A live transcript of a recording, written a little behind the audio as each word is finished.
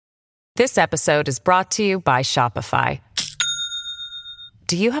This episode is brought to you by Shopify.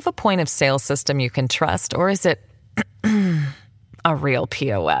 Do you have a point of sale system you can trust, or is it a real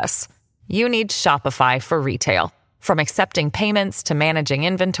POS? You need Shopify for retail. From accepting payments to managing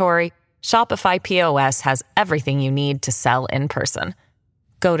inventory, Shopify POS has everything you need to sell in person.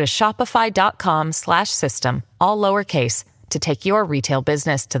 Go to shopify.com/system, all lowercase, to take your retail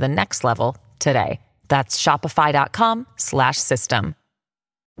business to the next level today. That's shopify.com/system.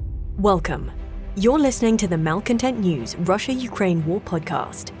 Welcome. You're listening to the Malcontent News Russia-Ukraine War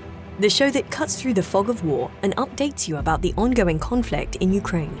podcast, the show that cuts through the fog of war and updates you about the ongoing conflict in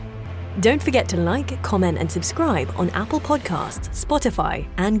Ukraine. Don't forget to like, comment, and subscribe on Apple Podcasts, Spotify,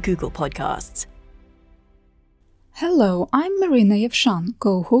 and Google Podcasts. Hello, I'm Marina Yevshan,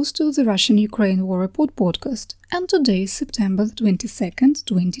 co-host of the Russian-Ukraine War Report podcast, and today is September 22nd,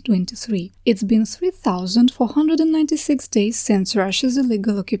 2023. It's been 3,496 days since Russia's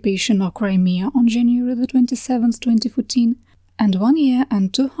illegal occupation of Crimea on January 27, 2014, and 1 year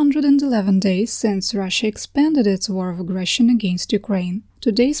and 211 days since Russia expanded its war of aggression against Ukraine.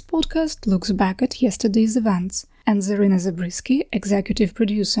 Today's podcast looks back at yesterday's events, and Zarina Zabriskie, executive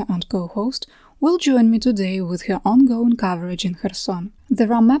producer and co-host, will join me today with her ongoing coverage in Kherson.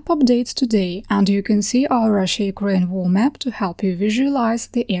 There are map updates today, and you can see our Russia-Ukraine war map to help you visualize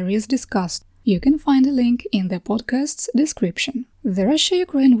the areas discussed. You can find a link in the podcast's description. The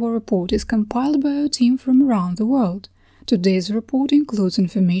Russia-Ukraine War Report is compiled by a team from around the world. Today's report includes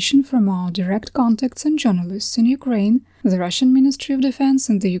information from our direct contacts and journalists in Ukraine, the Russian Ministry of Defense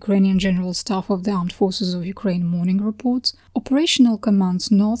and the Ukrainian General Staff of the Armed Forces of Ukraine morning reports, operational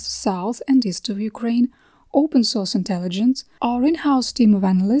commands north, south and east of Ukraine, open source intelligence, our in-house team of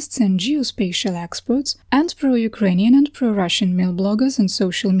analysts and geospatial experts, and pro-Ukrainian and pro-Russian mail bloggers and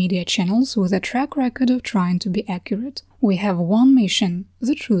social media channels with a track record of trying to be accurate. We have one mission: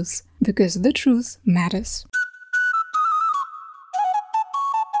 the truth, because the truth matters.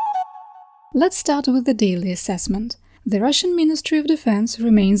 Let's start with the daily assessment. The Russian Ministry of Defense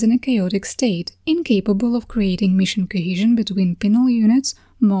remains in a chaotic state, incapable of creating mission cohesion between penal units,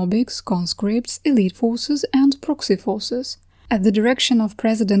 mobics, conscripts, elite forces, and proxy forces. At the direction of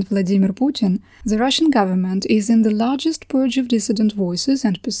President Vladimir Putin, the Russian government is in the largest purge of dissident voices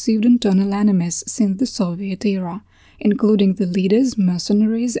and perceived internal enemies since the Soviet era, including the leaders,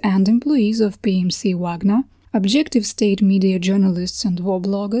 mercenaries, and employees of PMC Wagner, objective state media journalists and war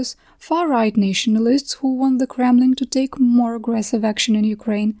bloggers, far-right nationalists who want the Kremlin to take more aggressive action in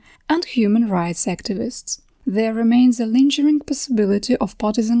Ukraine, and human rights activists. There remains a lingering possibility of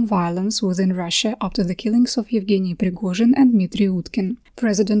partisan violence within Russia after the killings of Yevgeny Prigozhin and Dmitry Utkin.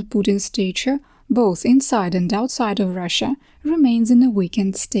 President Putin's stature, both inside and outside of Russia, remains in a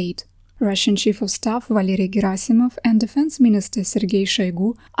weakened state. Russian Chief of Staff Valery Gerasimov and Defense Minister Sergei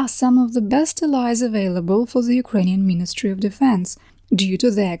Shoigu are some of the best allies available for the Ukrainian Ministry of Defense, due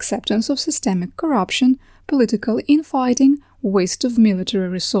to their acceptance of systemic corruption, political infighting, waste of military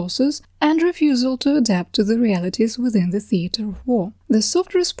resources, and refusal to adapt to the realities within the theater of war. The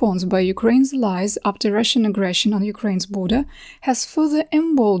soft response by Ukraine's allies after Russian aggression on Ukraine's border has further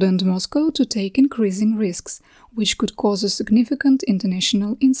emboldened Moscow to take increasing risks, which could cause a significant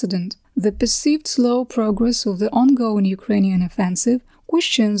international incident. The perceived slow progress of the ongoing Ukrainian offensive,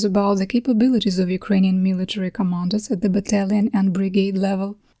 questions about the capabilities of Ukrainian military commanders at the battalion and brigade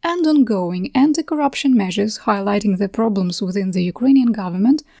level, and ongoing anti-corruption measures highlighting the problems within the Ukrainian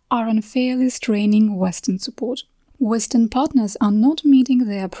government are unfairly straining Western support. Western partners are not meeting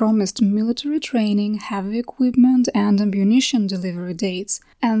their promised military training, heavy equipment and ammunition delivery dates,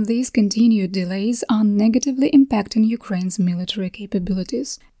 and these continued delays are negatively impacting Ukraine's military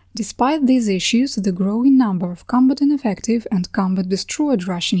capabilities. Despite these issues, the growing number of combat-ineffective and combat-destroyed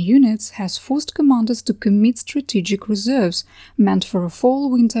Russian units has forced commanders to commit strategic reserves meant for a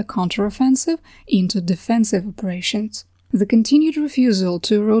fall-winter counteroffensive into defensive operations. The continued refusal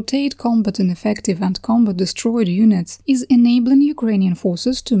to rotate combat-ineffective and combat-destroyed units is enabling Ukrainian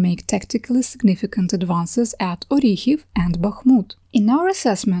forces to make tactically significant advances at Orikhiv and Bakhmut. In our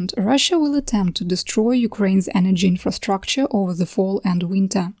assessment, Russia will attempt to destroy Ukraine's energy infrastructure over the fall and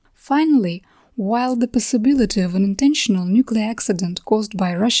winter. Finally, while the possibility of an intentional nuclear accident caused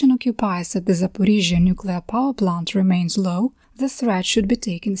by Russian occupiers at the Zaporizhzhia nuclear power plant remains low, the threat should be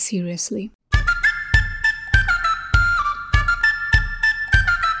taken seriously.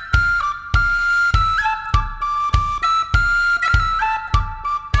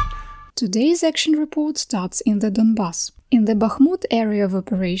 Today's action report starts in the Donbass. In the Bakhmut Area of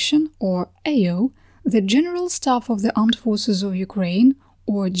Operation, or AO, the General Staff of the Armed Forces of Ukraine,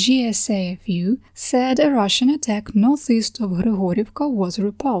 or GSAFU, said a Russian attack northeast of Grigorivka was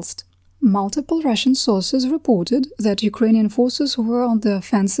repulsed. Multiple Russian sources reported that Ukrainian forces were on the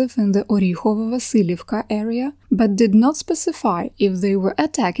offensive in the Orykhovo-Vasilievka area, but did not specify if they were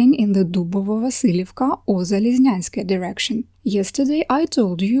attacking in the Dubovo-Vasilievka or Zaliznyansk direction. Yesterday I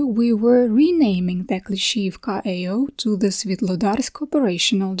told you we were renaming the Klishchiivka AO to the Svetlodarsk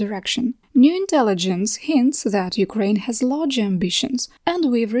operational direction. New intelligence hints that Ukraine has large ambitions,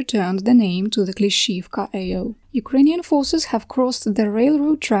 and we've returned the name to the Klishchiivka AO. Ukrainian forces have crossed the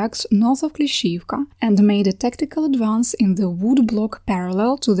railroad tracks north of Klishchiivka and made a tactical advance in the wood block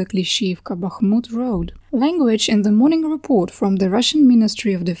parallel to the Klishchiivka-Bakhmut road. Language in the morning report from the Russian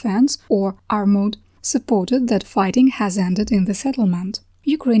Ministry of Defense, or Armud, supported that fighting has ended in the settlement.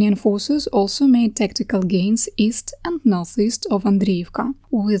 Ukrainian forces also made tactical gains east and northeast of Andriivka,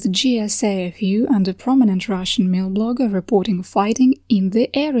 with GSAFU and a prominent Russian mail blogger reporting fighting in the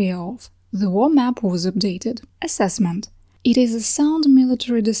area of. The war map was updated. Assessment. It is a sound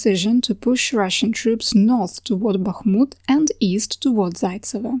military decision to push Russian troops north toward Bakhmut and east toward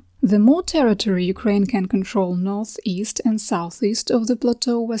Zaitsevo. The more territory Ukraine can control northeast and southeast of the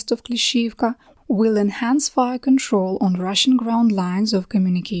plateau west of Klishchiivka will enhance fire control on Russian ground lines of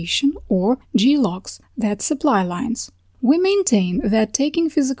communication, or GLOCs, that's supply lines. We maintain that taking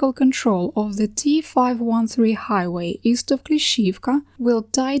physical control of the T-513 highway east of Klishchiivka will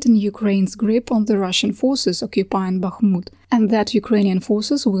tighten Ukraine's grip on the Russian forces occupying Bakhmut, and that Ukrainian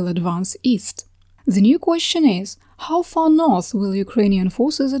forces will advance east. The new question is, how far north will Ukrainian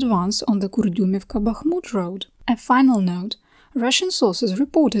forces advance on the Kurdyumivka-Bakhmut road? A final note. Russian sources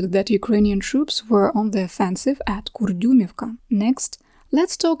reported that Ukrainian troops were on the offensive at Kurdyumivka. Next,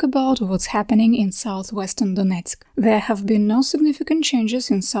 let's talk about what's happening in southwestern Donetsk. There have been no significant changes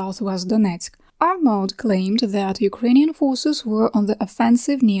in southwest Donetsk. Armud claimed that Ukrainian forces were on the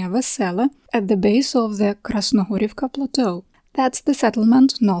offensive near Vesele at the base of the Krasnohorivka plateau. That's the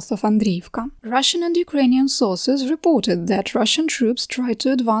settlement north of Andriivka. Russian and Ukrainian sources reported that Russian troops tried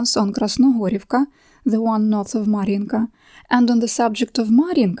to advance on Krasnohorivka, the one north of Mariinka, and on the subject of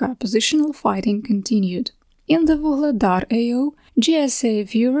Mariinka, positional fighting continued. In the Vuhledar AO,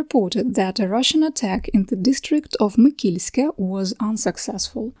 GSAFU reported that a Russian attack in the district of Mykilske was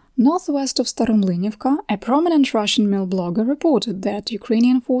unsuccessful. Northwest of Staromlynivka, a prominent Russian mail blogger reported that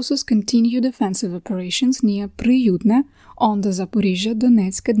Ukrainian forces continued offensive operations near Priyutne on the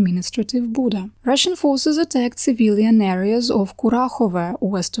Zaporizhzhia-Donetsk administrative border. Russian forces attacked civilian areas of Kurakhove,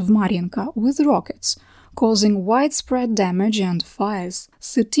 west of Mariinka, with rockets, causing widespread damage and fires.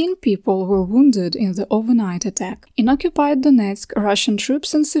 13 people were wounded in the overnight attack. In occupied Donetsk, Russian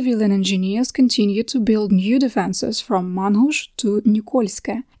troops and civilian engineers continued to build new defenses from Manhush to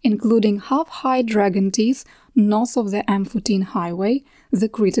Nikolske, including half-height Dragon Teeth north of the M14 highway, the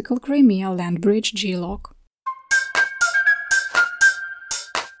critical Crimea land bridge GLOC.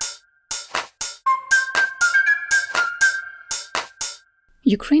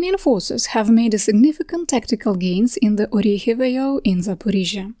 Ukrainian forces have made significant tactical gains in the Orykhovo in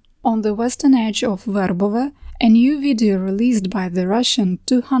Zaporizhzhia. On the western edge of Verbove, a new video released by the Russian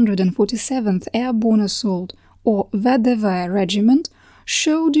 247th Airborne Assault, or VDV Regiment,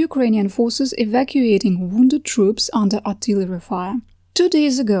 showed Ukrainian forces evacuating wounded troops under artillery fire. 2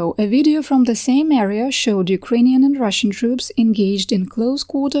 days ago, a video from the same area showed Ukrainian and Russian troops engaged in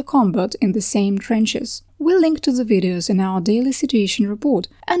close-quarter combat in the same trenches. We'll link to the videos in our daily situation report,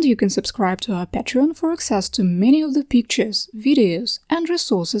 and you can subscribe to our Patreon for access to many of the pictures, videos, and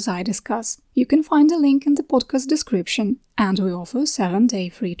resources I discuss. You can find a link in the podcast description, and we offer a 7-day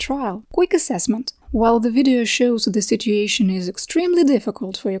free trial. Quick assessment. While the video shows the situation is extremely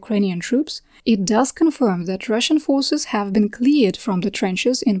difficult for Ukrainian troops, it does confirm that Russian forces have been cleared from the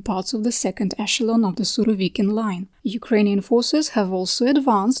trenches in parts of the second echelon of the Surovikin line. Ukrainian forces have also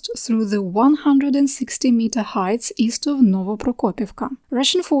advanced through the 160-meter heights east of Novoprokopivka.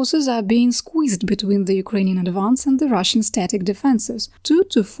 Russian forces are being squeezed between the Ukrainian advance and the Russian static defenses, 2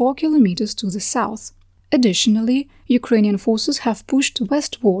 to 4 kilometers to the south. Additionally, Ukrainian forces have pushed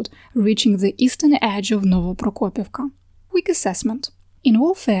westward, reaching the eastern edge of Novoprokopivka. Quick assessment. In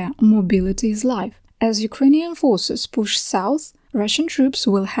warfare, mobility is life. As Ukrainian forces push south, Russian troops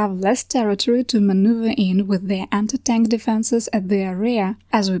will have less territory to maneuver in with their anti-tank defenses at their rear,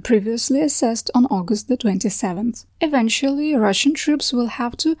 as we previously assessed on August the 27th. Eventually, Russian troops will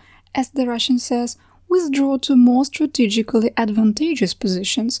have to, as the Russian says, withdraw to more strategically advantageous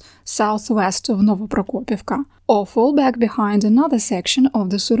positions southwest of Novoprokopivka, or fall back behind another section of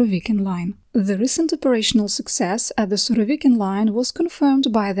the Surovikin line. The recent operational success at the Surovikin line was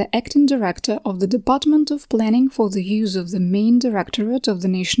confirmed by the acting director of the Department of Planning for the use of the main directorate of the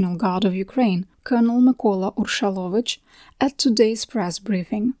National Guard of Ukraine, Colonel Mykola Urshalovich, at today's press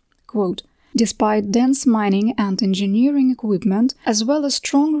briefing. quote, "Despite dense mining and engineering equipment, as well as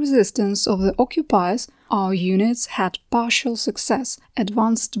strong resistance of the occupiers, our units had partial success,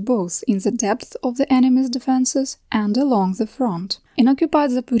 advanced both in the depth of the enemy's defenses and along the front." In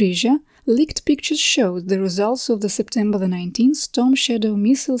occupied Zaporizhia, leaked pictures showed the results of the September 19 Storm Shadow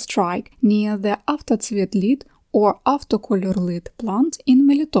missile strike near the Avtotsvetlit or Avtokolorlit plant in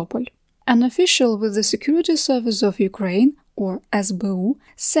Melitopol. An official with the Security Service of Ukraine, or SBU,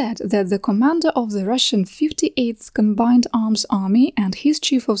 said that the commander of the Russian 58th Combined Arms Army and his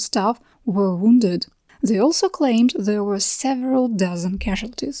chief of staff were wounded. They also claimed there were several dozen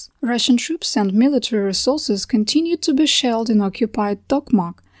casualties. Russian troops and military resources continued to be shelled in occupied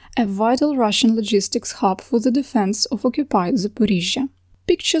Tokmak, a vital Russian logistics hub for the defense of occupied Zaporizhia.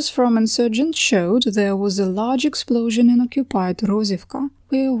 Pictures from insurgents showed there was a large explosion in occupied Rozivka.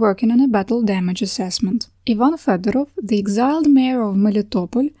 We are working on a battle damage assessment. Ivan Fedorov, the exiled mayor of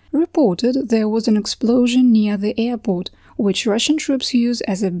Melitopol, reported there was an explosion near the airport, which Russian troops use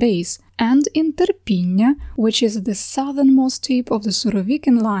as a base, and in Terpinya, which is the southernmost tip of the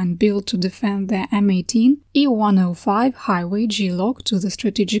Surovikin line built to defend the M18 E105 highway G-lock to the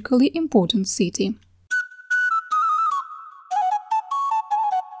strategically important city.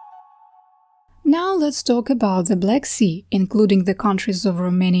 Now let's talk about the Black Sea, including the countries of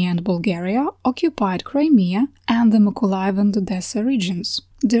Romania and Bulgaria, occupied Crimea, and the Mykolaiv and Odessa regions.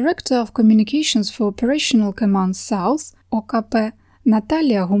 Director of Communications for Operational Command South, OKP,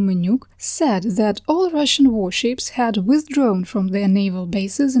 Natalia Humenyuk, said that all Russian warships had withdrawn from their naval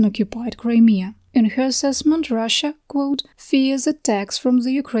bases in occupied Crimea. In her assessment, Russia, quote, "fears attacks from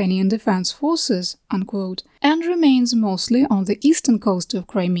the Ukrainian Defense Forces," unquote, and remains mostly on the eastern coast of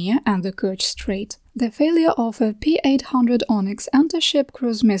Crimea and the Kerch Strait. The failure of a P-800 Onyx anti-ship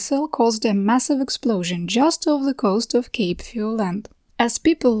cruise missile caused a massive explosion just off the coast of Cape Violand. As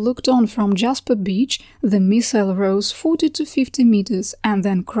people looked on from Jasper Beach, the missile rose 40 to 50 meters and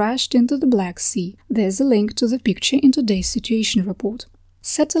then crashed into the Black Sea. There's a link to the picture in today's situation report.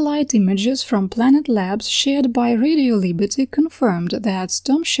 Satellite images from Planet Labs shared by Radio Liberty confirmed that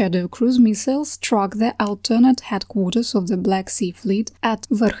Storm Shadow cruise missiles struck the alternate headquarters of the Black Sea Fleet at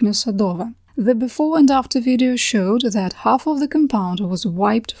Verkhnyo-Sadova. The before and after video showed that half of the compound was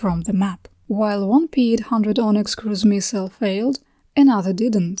wiped from the map. While one P-800 Onyx cruise missile failed, another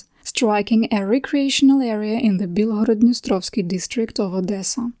didn't, striking a recreational area in the Bilgorod-Dnistrovsky district of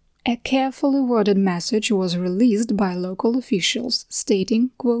Odessa. A carefully worded message was released by local officials, stating,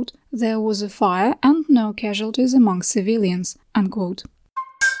 quote, "there was a fire and no casualties among civilians," unquote.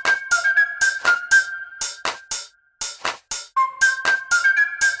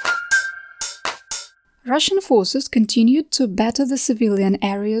 Russian forces continued to batter the civilian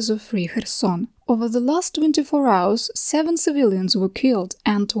areas of Free Kherson. Over the last 24 hours, 7 civilians were killed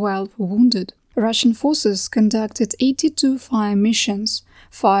and 12 wounded. Russian forces conducted 82 fire missions,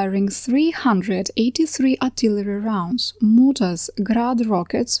 firing 383 artillery rounds, mortars, Grad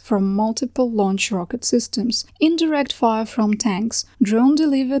rockets from multiple launch rocket systems, indirect fire from tanks,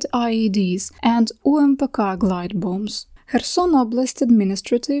 drone-delivered IEDs, and UMPK glide bombs. Kherson Oblast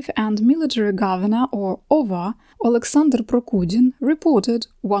Administrative and Military Governor, or OVA, Alexander Prokudin, reported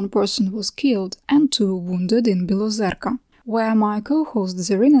 1 person was killed and 2 wounded in Bilozerka, where my co-host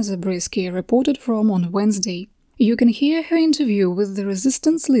Zarina Zabriskie reported from on Wednesday. You can hear her interview with the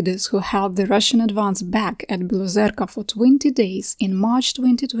resistance leaders who held the Russian advance back at Bilozerka for 20 days in March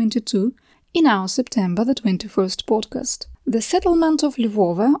 2022 in our September the 21st podcast. The settlement of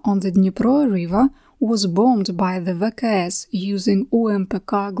Lvova on the Dnipro River was bombed by the VKS using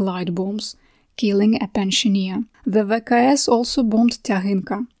UMPK glide bombs, killing a pensioner. The VKS also bombed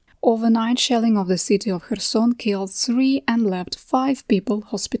Tyaginka. Overnight shelling of the city of Kherson killed 3 and left 5 people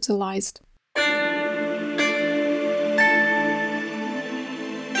hospitalized.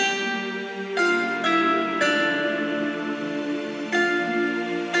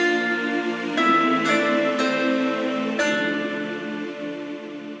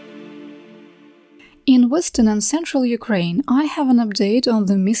 In western and central Ukraine, I have an update on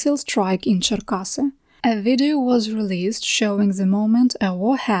the missile strike in Cherkasy. A video was released showing the moment a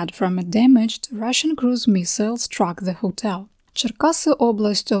warhead from a damaged Russian cruise missile struck the hotel. Cherkasy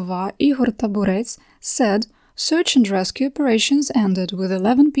Oblast OVA Igor Taburets said search and rescue operations ended with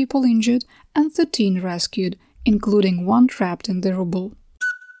 11 people injured and 13 rescued, including 1 trapped in the rubble.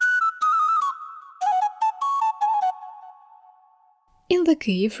 In the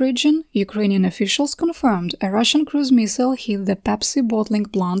Kyiv region, Ukrainian officials confirmed a Russian cruise missile hit the Pepsi bottling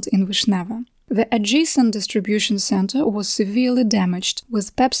plant in Vishneva. The adjacent distribution center was severely damaged,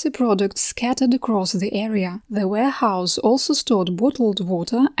 with Pepsi products scattered across the area. The warehouse also stored bottled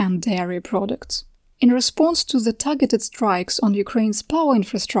water and dairy products. In response to the targeted strikes on Ukraine's power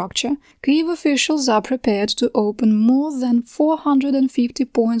infrastructure, Kyiv officials are prepared to open more than 450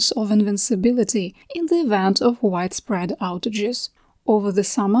 points of invincibility in the event of widespread outages. Over the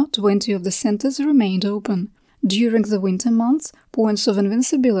summer, 20 of the centers remained open. During the winter months, points of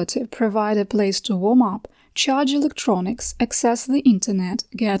invincibility provide a place to warm up, charge electronics, access the internet,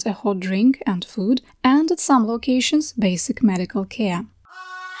 get a hot drink and food, and at some locations, basic medical care.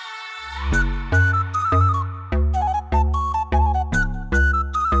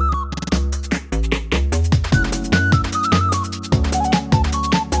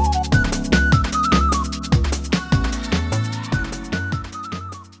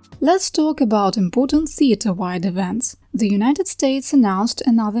 Let's talk about important theater-wide events. The United States announced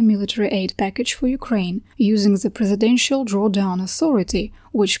another military aid package for Ukraine, using the Presidential Drawdown Authority,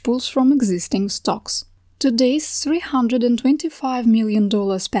 which pulls from existing stocks. Today's $325 million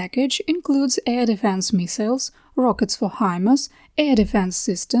package includes air defense missiles, rockets for HIMARS, air defense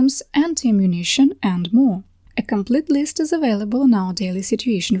systems, anti-ammunition, and more. A complete list is available on our daily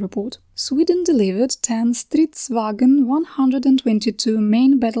situation report. Sweden delivered 10 Stridsvagn 122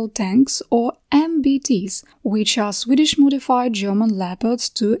 main battle tanks, or MBTs, which are Swedish-modified German Leopards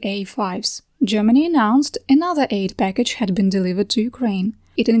 2A5s. Germany announced another aid package had been delivered to Ukraine.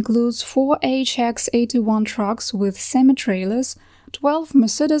 It includes 4 HX-81 trucks with semi-trailers, 12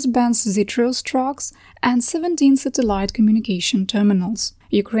 Mercedes-Benz Zetros trucks, and 17 satellite communication terminals.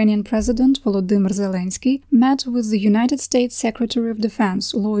 Ukrainian President Volodymyr Zelensky met with the United States Secretary of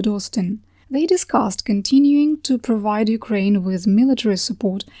Defense Lloyd Austin. They discussed continuing to provide Ukraine with military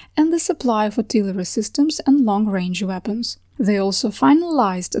support and the supply of artillery systems and long-range weapons. They also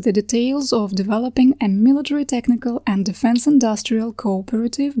finalized the details of developing a military technical and defense industrial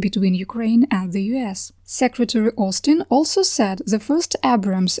cooperative between Ukraine and the US. Secretary Austin also said the first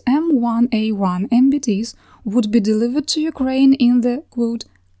Abrams M1A1 MBTs would be delivered to Ukraine in the, quote,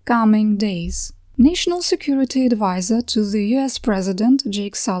 coming days. National Security Advisor to the US President,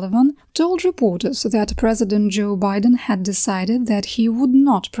 Jake Sullivan, told reporters that President Joe Biden had decided that he would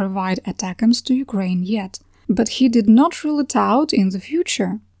not provide ATACMS to Ukraine yet, but he did not rule it out in the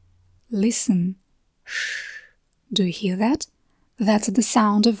future. Listen. Shh. Do you hear that? That's the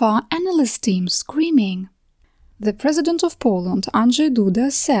sound of our analyst team screaming. The President of Poland, Andrzej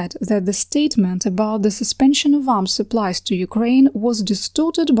Duda, said that the statement about the suspension of arms supplies to Ukraine was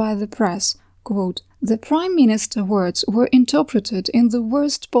distorted by the press. Quote, the Prime Minister's words were interpreted in the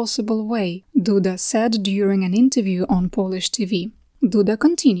worst possible way, Duda said during an interview on Polish TV. Duda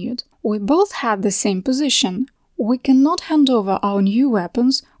continued, we both had the same position. We cannot hand over our new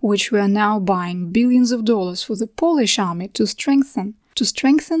weapons, which we are now buying billions of dollars for the Polish army to strengthen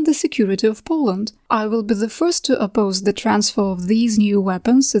the security of Poland. I will be the first to oppose the transfer of these new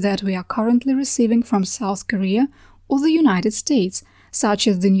weapons that we are currently receiving from South Korea or the United States, such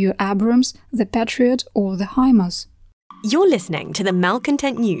as the new Abrams, the Patriot, or the HIMARS. You're listening to the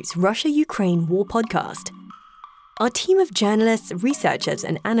Malcontent News Russia-Ukraine War Podcast. Our team of journalists, researchers,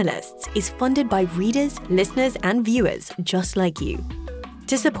 and analysts is funded by readers, listeners, and viewers just like you.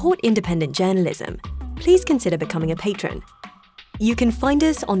 To support independent journalism, please consider becoming a patron. You can find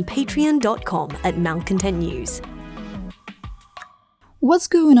us on patreon.com/Malcontent News. What's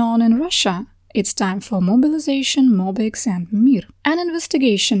going on in Russia? It's time for Mobilization, Mobix, and Mir. An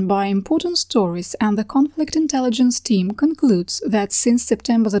investigation by Important Stories and the Conflict Intelligence Team concludes that since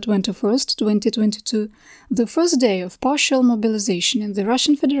September 21st, 2022, the first day of partial mobilization in the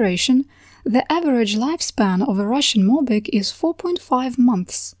Russian Federation, the average lifespan of a Russian Mobic is 4.5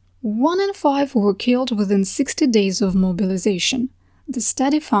 months. 1 in 5 were killed within 60 days of mobilization. The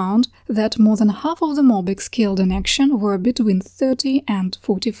study found that more than half of the Mobics killed in action were between 30 and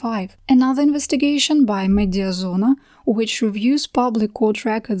 45. Another investigation by Mediazona, which reviews public court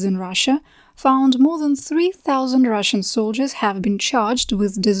records in Russia, found more than 3,000 Russian soldiers have been charged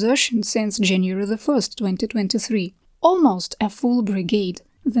with desertion since January 1st, 2023. Almost a full brigade.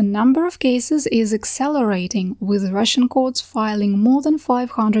 The number of cases is accelerating, with Russian courts filing more than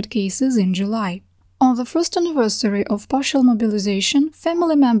 500 cases in July. On the first anniversary of partial mobilization,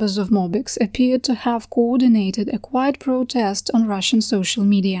 family members of Mobics appeared to have coordinated a quiet protest on Russian social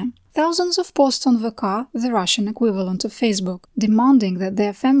media. Thousands of posts on VK, the Russian equivalent of Facebook, demanding that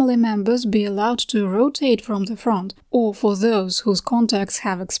their family members be allowed to rotate from the front, or for those whose contacts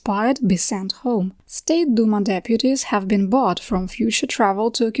have expired, be sent home. State Duma deputies have been barred from future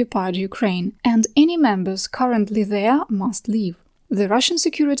travel to occupied Ukraine, and any members currently there must leave. The Russian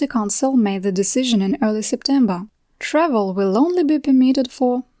Security Council made the decision in early September. Travel will only be permitted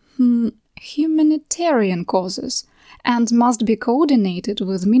for humanitarian causes and must be coordinated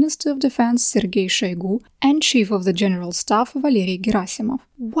with Minister of Defense Sergei Shoigu and Chief of the General Staff Valery Gerasimov.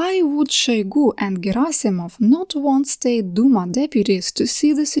 Why would Shoigu and Gerasimov not want State Duma deputies to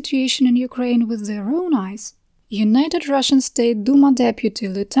see the situation in Ukraine with their own eyes? United Russian State Duma Deputy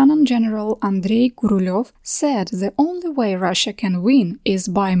Lieutenant General Andrei Gurulev said the only way Russia can win is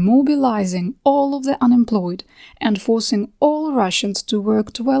by mobilizing all of the unemployed and forcing all Russians to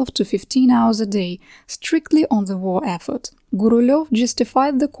work 12 to 15 hours a day strictly on the war effort. Gurulev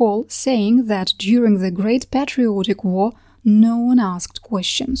justified the call, saying that during the Great Patriotic War, no one asked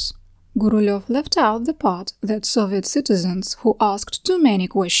questions. Gurulev left out the part that Soviet citizens who asked too many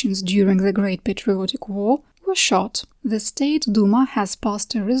questions during the Great Patriotic War were shot. The State Duma has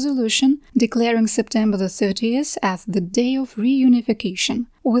passed a resolution declaring September the 30th as the day of reunification,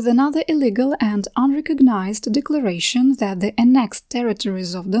 with another illegal and unrecognized declaration that the annexed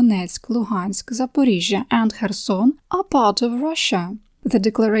territories of Donetsk, Luhansk, Zaporizhia and Kherson are part of Russia. The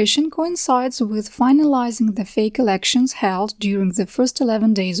declaration coincides with finalizing the fake elections held during the first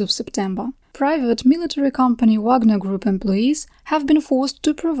 11 days of September. Private military company Wagner Group employees have been forced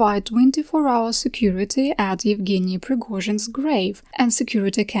to provide 24-hour security at Yevgeny Prigozhin's grave, and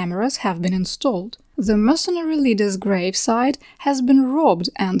security cameras have been installed. The mercenary leader's gravesite has been robbed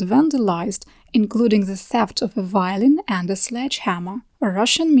and vandalized, including the theft of a violin and a sledgehammer. A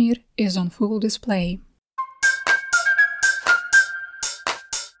Russian Mir is on full display.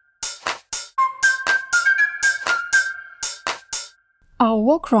 Our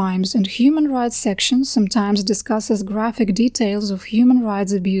War Crimes and Human Rights section sometimes discusses graphic details of human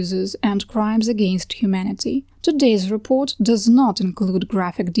rights abuses and crimes against humanity. Today's report does not include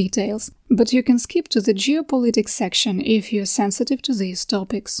graphic details, but you can skip to the geopolitics section if you're sensitive to these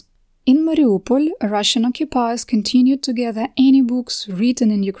topics. In Mariupol, Russian occupiers continued to gather any books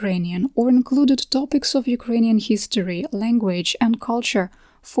written in Ukrainian or included topics of Ukrainian history, language, and culture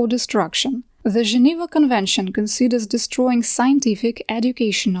for destruction. The Geneva Convention considers destroying scientific,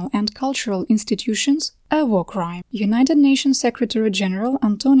 educational, and cultural institutions a war crime. United Nations Secretary-General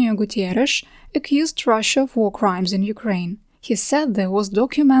Antonio Guterres accused Russia of war crimes in Ukraine. He said there was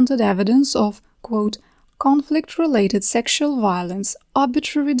documented evidence of, quote, conflict-related sexual violence,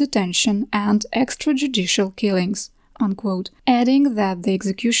 arbitrary detention, and extrajudicial killings, unquote, adding that the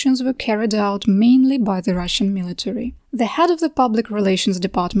executions were carried out mainly by the Russian military. The head of the Public Relations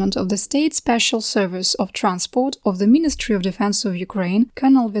Department of the State Special Service of Transport of the Ministry of Defense of Ukraine,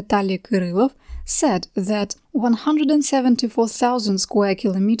 Colonel Vitaly Kirillov, said that 174,000 square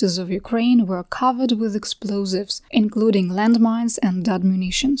kilometers of Ukraine were covered with explosives, including landmines and dud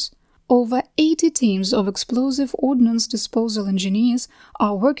munitions. Over 80 teams of explosive ordnance disposal engineers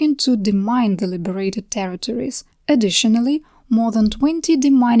are working to demine the liberated territories. Additionally, more than 20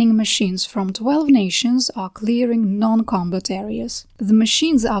 demining machines from 12 nations are clearing non-combat areas. The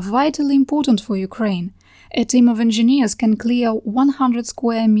machines are vitally important for Ukraine. A team of engineers can clear 100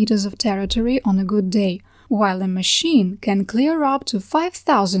 square meters of territory on a good day, while a machine can clear up to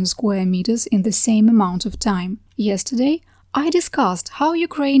 5,000 square meters in the same amount of time. Yesterday, I discussed how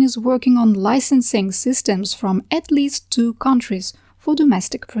Ukraine is working on licensing systems from at least 2 countries for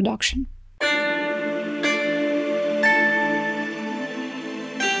domestic production.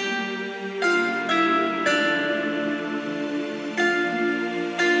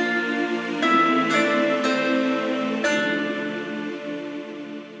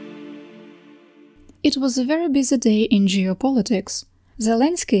 It was a very busy day in geopolitics.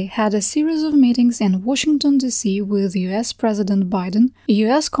 Zelensky had a series of meetings in Washington, D.C. with U.S. President Biden,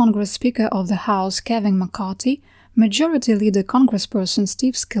 U.S. Congress Speaker of the House Kevin McCarthy, Majority Leader Congressperson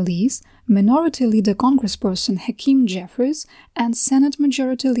Steve Scalise, Minority Leader Congressperson Hakeem Jeffries, and Senate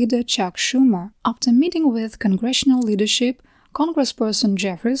Majority Leader Chuck Schumer. After meeting with congressional leadership, Congressperson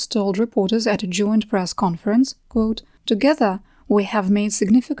Jeffries told reporters at a joint press conference, quote, "Together, we have made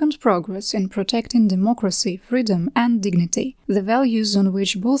significant progress in protecting democracy, freedom, and dignity, the values on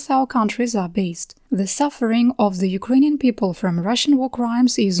which both our countries are based. The suffering of the Ukrainian people from Russian war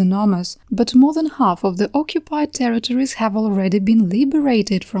crimes is enormous, but more than half of the occupied territories have already been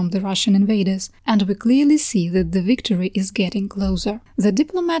liberated from the Russian invaders, and we clearly see that the victory is getting closer." The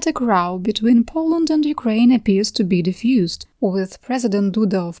diplomatic row between Poland and Ukraine appears to be diffused, with President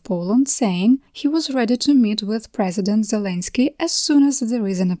Duda of Poland saying he was ready to meet with President Zelensky as soon as there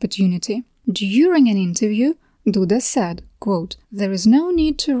is an opportunity. During an interview, Duda said, quote, "There is no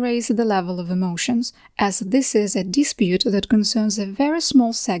need to raise the level of emotions, as this is a dispute that concerns a very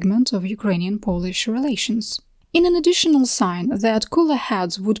small segment of Ukrainian-Polish relations." In an additional sign that cooler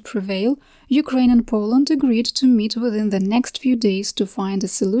heads would prevail, Ukraine and Poland agreed to meet within the next few days to find a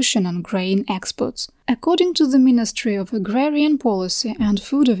solution on grain exports. According to the Ministry of Agrarian Policy and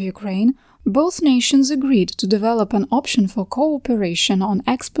Food of Ukraine, both nations agreed to develop an option for cooperation on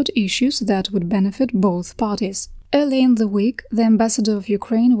export issues that would benefit both parties. Early in the week, the ambassador of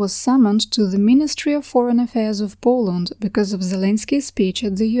Ukraine was summoned to the Ministry of Foreign Affairs of Poland because of Zelensky's speech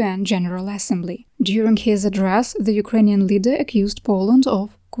at the UN General Assembly. During his address, the Ukrainian leader accused Poland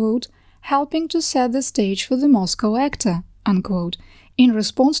of, quote, helping to set the stage for the Moscow actor, unquote, in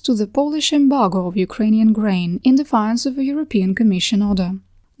response to the Polish embargo of Ukrainian grain in defiance of a European Commission order.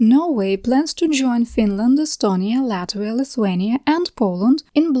 Norway plans to join Finland, Estonia, Latvia, Lithuania and Poland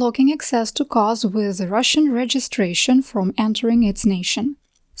in blocking access to cars with Russian registration from entering its nation.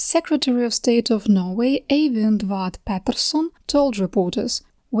 Secretary of State of Norway, Eivind Vad Pettersson, told reporters,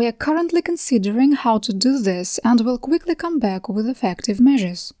 "We are currently considering how to do this and will quickly come back with effective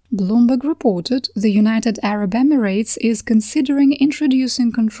measures." Bloomberg reported the United Arab Emirates is considering introducing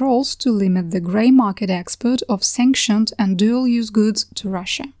controls to limit the grey market export of sanctioned and dual-use goods to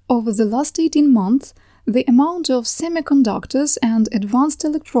Russia. Over the last 18 months, the amount of semiconductors and advanced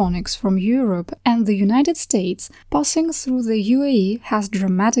electronics from Europe and the United States passing through the UAE has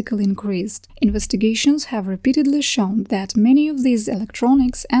dramatically increased. Investigations have repeatedly shown that many of these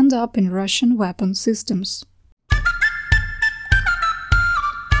electronics end up in Russian weapon systems.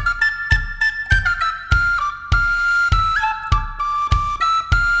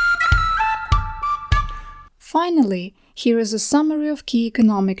 Finally, here is a summary of key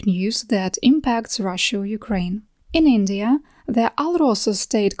economic news that impacts Russia or Ukraine. In India, the Alrosa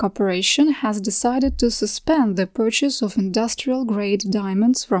State Corporation has decided to suspend the purchase of industrial-grade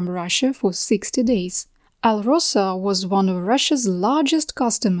diamonds from Russia for 60 days. Alrosa was one of Russia's largest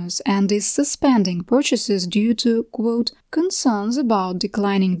customers and is suspending purchases due to, quote, concerns about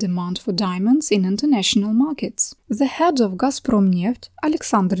declining demand for diamonds in international markets. The head of Gazpromneft,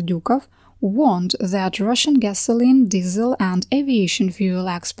 Alexander Dyukov, warned that Russian gasoline, diesel and aviation fuel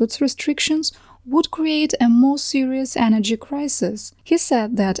exports restrictions would create a more serious energy crisis. He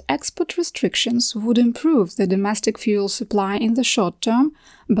said that export restrictions would improve the domestic fuel supply in the short term,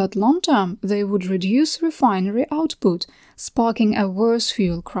 but long term they would reduce refinery output, sparking a worse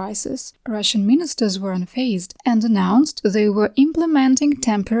fuel crisis. Russian ministers were unfazed and announced they were implementing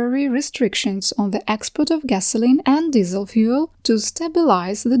temporary restrictions on the export of gasoline and diesel fuel to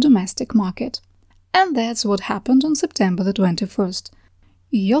stabilize the domestic market. And that's what happened on September the 21st.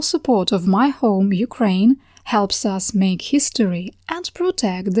 Your support of my home, Ukraine, helps us make history and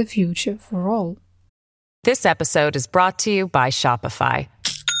protect the future for all. This episode is brought to you by Shopify.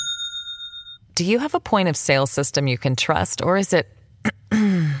 Do you have a point of sale system you can trust, or is it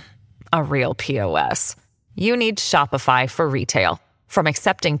a real POS? You need Shopify for retail. From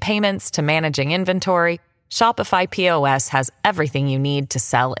accepting payments to managing inventory, Shopify POS has everything you need to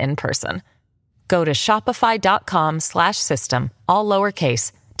sell in person. Go to shopify.com/system, all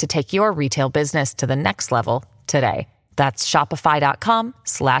lowercase, to take your retail business to the next level today. That's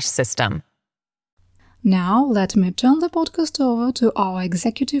shopify.com/system. Now, let me turn the podcast over to our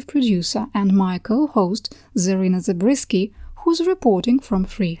executive producer and my co-host, Zarina Zabriskie, who's reporting from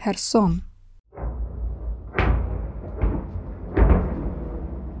Free Kherson.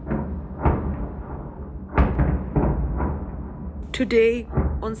 Today,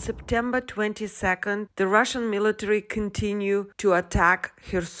 on September 22nd, the Russian military continue to attack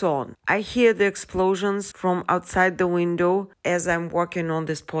Kherson. I hear the explosions from outside the window as I'm working on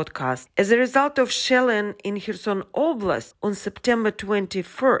this podcast. As a result of shelling in Kherson Oblast on September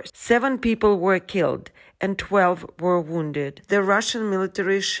 21st, 7 people were killed and 12 were wounded. The Russian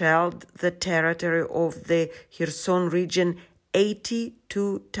military shelled the territory of the Kherson region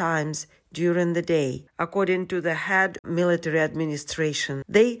 82 times during the day. According to the head military administration,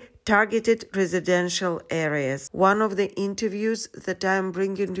 they targeted residential areas. One of the interviews that I'm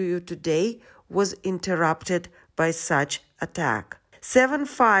bringing to you today was interrupted by such attack. 7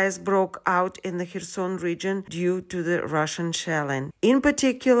 fires broke out in the Kherson region due to the Russian shelling. In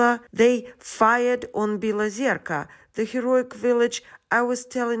particular, they fired on Bilozerka, the heroic village I was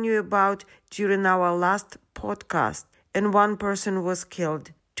telling you about during our last podcast, and 1 person was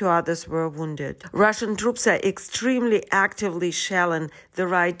killed. 2 others were wounded. Russian troops are extremely actively shelling the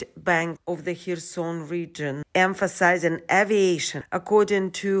right bank of the Kherson region, emphasizing aviation,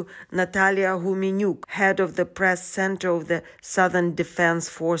 according to Natalia Gumenyuk, head of the press center of the Southern Defense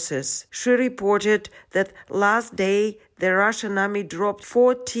Forces. She reported that last day the Russian army dropped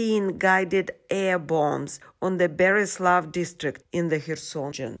 14 guided air bombs on the Beryslav district in the Kherson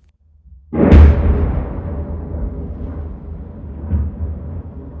region.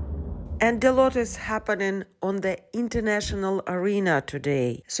 And a lot is happening on the international arena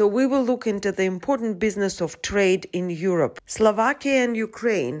today. So we will look into the important business of trade in Europe. Slovakia and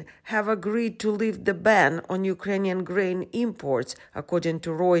Ukraine have agreed to lift the ban on Ukrainian grain imports, according to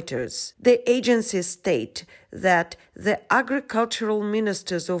Reuters. The agencies state that the agricultural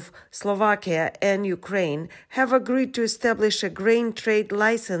ministers of Slovakia and Ukraine have agreed to establish a grain trade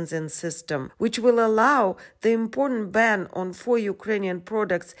licensing system, which will allow the important ban on 4 Ukrainian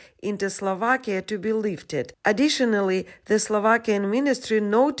products into Slovakia to be lifted. Additionally, the Slovakian ministry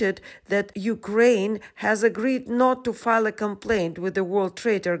noted that Ukraine has agreed not to file a complaint with the World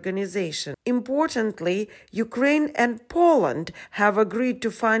Trade Organization. Importantly, Ukraine and Poland have agreed to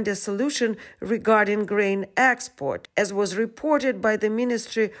find a solution regarding grain export, as was reported by the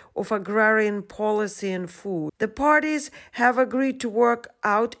Ministry of Agrarian Policy and Food. The parties have agreed to work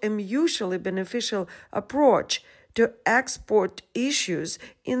out a mutually beneficial approach to export issues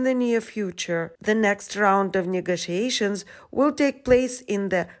in the near future. The next round of negotiations will take place in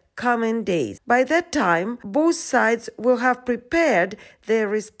the coming days. By that time, both sides will have prepared their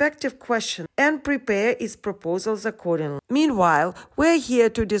respective questions and prepare its proposals accordingly. Meanwhile, we're here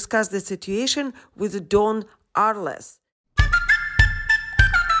to discuss the situation with Dawn Arles.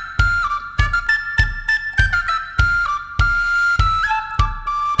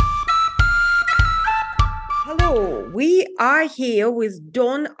 Hello, we are here with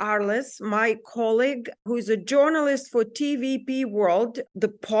Dawn Arles, my colleague, who is a journalist for TVP World, the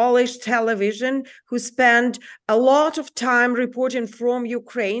Polish television, who spent a lot of time reporting from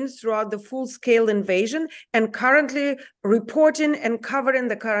Ukraine throughout the full-scale invasion and currently reporting and covering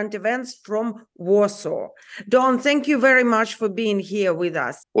the current events from Warsaw. Dawn, thank you very much for being here with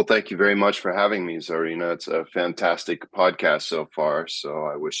us. Well, thank you very much for having me, Zarina. It's a fantastic podcast so far, so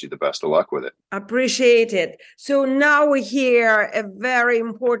I wish you the best of luck with it. Appreciate it. So now we hear a very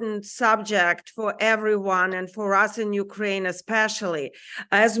important subject for everyone and for us in Ukraine especially.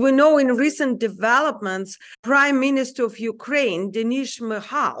 As we know, in recent developments, Prime Minister of Ukraine, Denis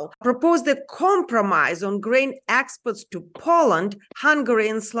Shmyhal, proposed a compromise on grain exports to Poland, Hungary,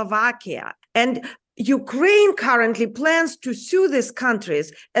 and Slovakia. And Ukraine currently plans to sue these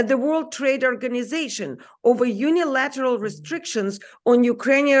countries at the World Trade Organization over unilateral restrictions on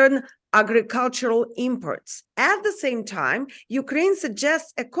Ukrainian agricultural imports. At the same time, Ukraine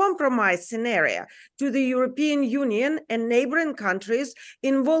suggests a compromise scenario to the European Union and neighboring countries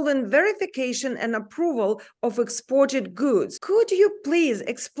involving verification and approval of exported goods. Could you please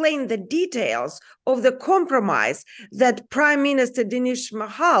explain the details of the compromise that Prime Minister Denis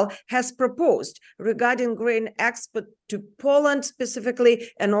Shmyhal has proposed regarding grain export to Poland specifically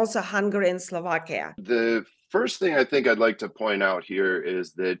and also Hungary and Slovakia? The first thing I think I'd like to point out here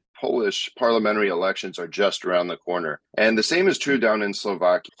is that Polish parliamentary elections are just around the corner. And the same is true down in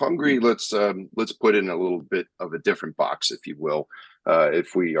Slovakia. Hungary, let's put in a little bit of a different box, if you will.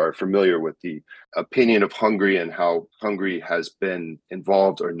 If we are familiar with the opinion of Hungary and how Hungary has been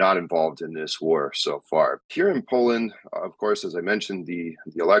involved or not involved in this war so far. Here in Poland, of course, as I mentioned, the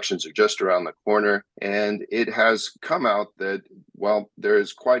elections are just around the corner, and it has come out that, well, there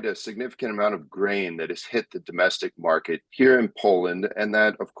is quite a significant amount of grain that has hit the domestic market here in Poland, and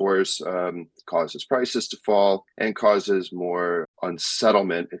that, of course, causes prices to fall and causes more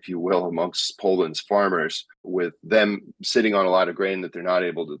unsettlement, if you will, amongst Poland's farmers, with them sitting on a lot of grain that they're not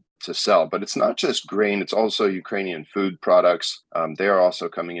able to sell. But it's not just grain, it's also Ukrainian food products. They are also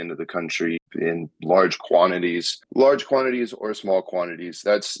coming into the country in large quantities or small quantities.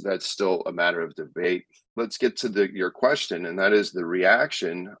 That's still a matter of debate. Let's get to your question, and that is the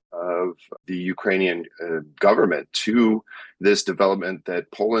reaction of the Ukrainian government to this development that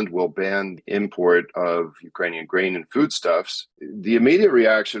Poland will ban the import of Ukrainian grain and foodstuffs. The immediate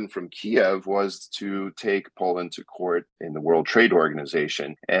reaction from Kiev was to take Poland to court in the World Trade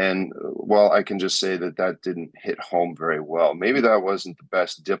Organization. And well, I can just say that didn't hit home very well. Maybe that wasn't the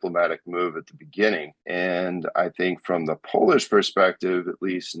best diplomatic move at the beginning. And I think from the Polish perspective, at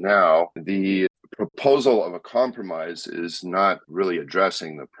least now, the proposal of a compromise is not really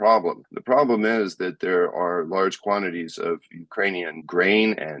addressing the problem. The problem is that there are large quantities of Ukrainian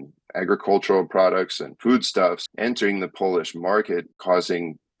grain and agricultural products and foodstuffs entering the Polish market,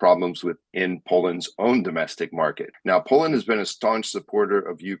 causing problems within Poland's own domestic market. Now, Poland has been a staunch supporter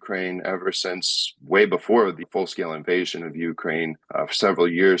of Ukraine ever since way before the full-scale invasion of Ukraine. For several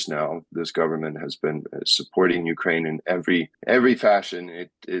years now, this government has been supporting Ukraine in every fashion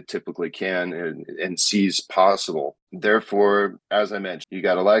it typically can and sees possible. Therefore, as I mentioned, you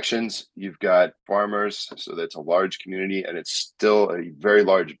got elections, you've got farmers, so that's a large community, and it's still a very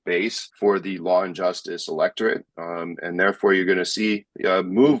large base for the law and justice electorate. And therefore, you're going to see a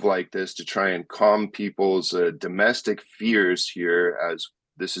move like this to try and calm people's domestic fears here, as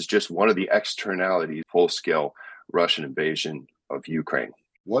this is just one of the externalities, full-scale Russian invasion of Ukraine.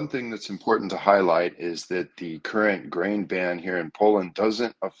 One thing that's important to highlight is that the current grain ban here in Poland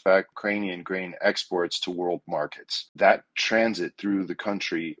doesn't affect Ukrainian grain exports to world markets. That transit through the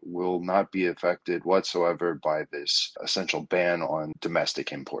country will not be affected whatsoever by this essential ban on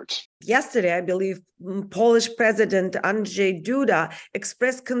domestic imports. Yesterday, I believe Polish President Andrzej Duda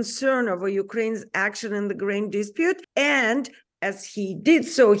expressed concern over Ukraine's action in the grain dispute, and as he did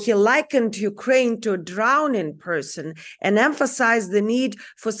so, he likened Ukraine to a drowning person and emphasized the need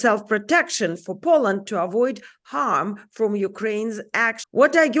for self-protection for Poland to avoid harm from Ukraine's action.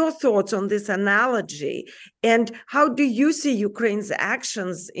 What are your thoughts on this analogy? And how do you see Ukraine's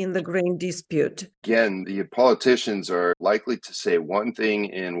actions in the grain dispute? Again, the politicians are likely to say one thing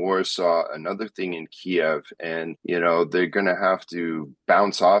in Warsaw, another thing in Kiev, and they're going to have to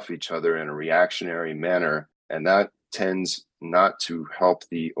bounce off each other in a reactionary manner, and that tends not to help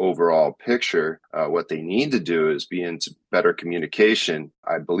the overall picture. What they need to do is be into better communication.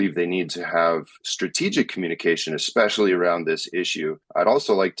 I believe they need to have strategic communication, especially around this issue. I'd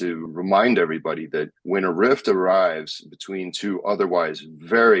also like to remind everybody that when a rift arrives between two otherwise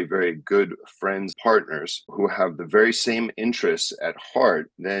very, very good friends, partners who have the very same interests at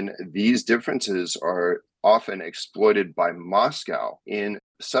heart, then these differences are often exploited by Moscow in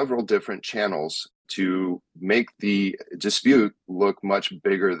several different channels to make the dispute look much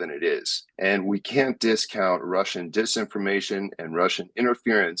bigger than it is. And we can't discount Russian disinformation and Russian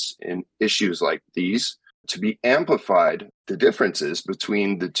interference in issues like these to be amplified the differences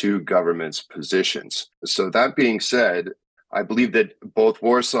between the two governments' positions. So that being said, I believe that both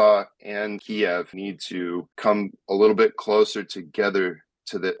Warsaw and Kiev need to come a little bit closer together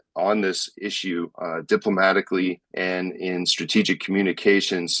on this issue diplomatically and in strategic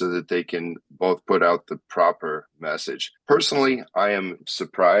communication so that they can both put out the proper message. Personally, I am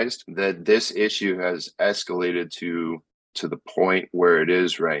surprised that this issue has escalated to the point where it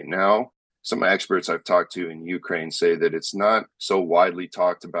is right now. Some experts I've talked to in Ukraine say that it's not so widely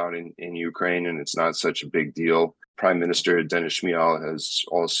talked about in Ukraine and it's not such a big deal. Prime Minister Denis Shmyhal has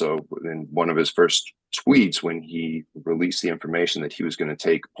also, in one of his first tweets when he released the information that he was going to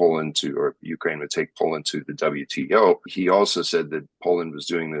take Poland to, or Ukraine would take Poland to the WTO, he also said that Poland was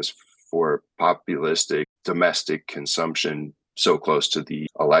doing this for populistic domestic consumption so close to the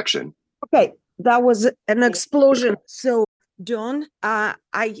election. Okay, that was an explosion. So, John,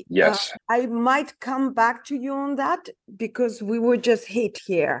 yes, I might come back to you on that because we were just hit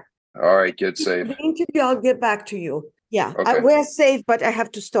here. All right, get safe. The interview, I'll get back to you. Yeah, okay. We're safe, but I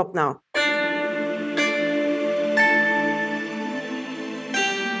have to stop now.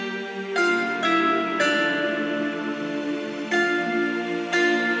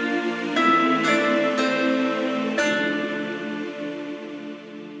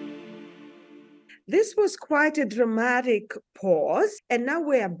 This was quite a dramatic pause, and now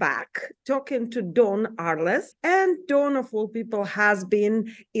we're back talking to Don Arles. And Don, of all people, has been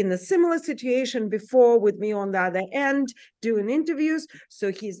in a similar situation before with me on the other end doing interviews,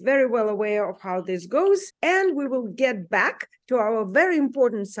 so he's very well aware of how this goes. And we will get back to our very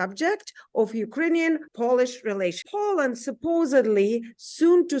important subject of Ukrainian-Polish relations. Poland supposedly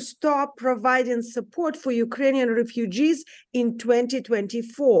soon to stop providing support for Ukrainian refugees in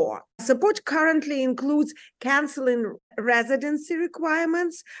 2024. Support currently includes canceling residency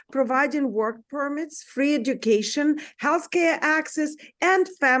requirements, providing work permits, free education, healthcare access, and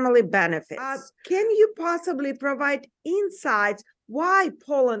family benefits. Can you possibly provide insights why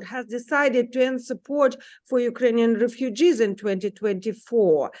Poland has decided to end support for Ukrainian refugees in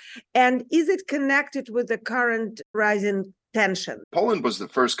 2024? And is it connected with the current rising tension? Poland was the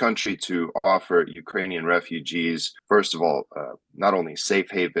first country to offer Ukrainian refugees, first of all, not only safe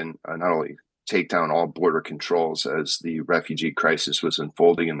haven, not only take down all border controls as the refugee crisis was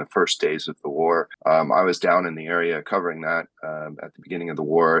unfolding in the first days of the war. I was down in the area covering that at the beginning of the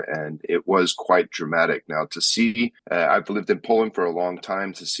war, and it was quite dramatic. Now, to see, I've lived in Poland for a long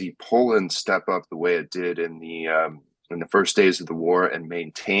time, to see Poland step up the way it did in the first days of the war and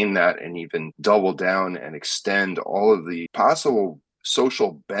maintain that and even double down and extend all of the possible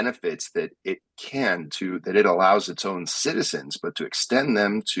social benefits that it allows its own citizens, but to extend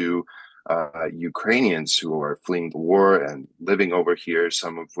them to Ukrainians who are fleeing the war and living over here,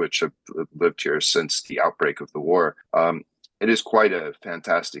 some of which have lived here since the outbreak of the war. It is quite a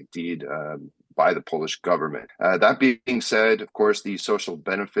fantastic deed by the Polish government. That being said, of course, the social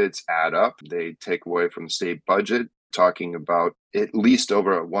benefits add up. They take away from the state budget, talking about at least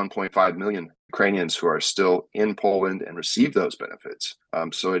over 1.5 million Ukrainians who are still in Poland and receive those benefits.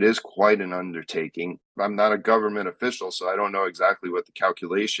 So it is quite an undertaking. I'm not a government official, so I don't know exactly what the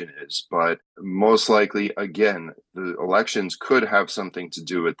calculation is, but most likely, again, the elections could have something to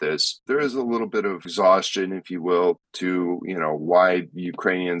do with this. There is a little bit of exhaustion, if you will, to, why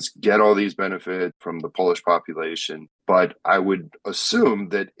Ukrainians get all these benefits from the Polish population. But I would assume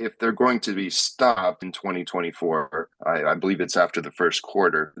that if they're going to be stopped in 2024, I believe it's after the first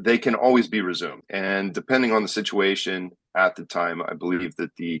quarter, they can always be resumed. And depending on the situation at the time, I believe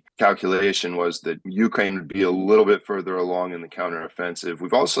that the calculation was that Ukraine would be a little bit further along in the counteroffensive.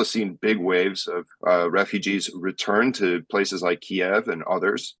 We've also seen big waves of refugees return to places like Kiev and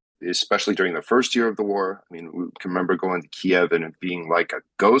others, especially during the first year of the war. I mean, we can remember going to Kiev and it being like a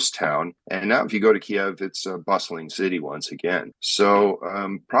ghost town. And now if you go to Kiev, it's a bustling city once again. So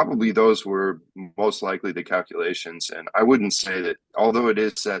probably those were most likely the calculations. And I wouldn't say that, although it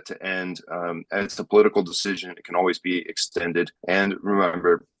is set to end, it's a political decision. It can always be extended. And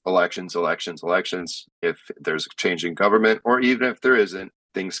remember, elections. If there's a change in government, or even if there isn't,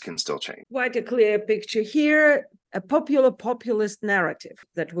 things can still change. Quite a clear picture here. A populist narrative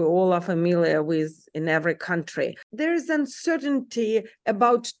that we all are familiar with in every country. There is uncertainty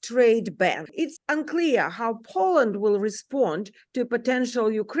about trade ban. It's unclear how Poland will respond to a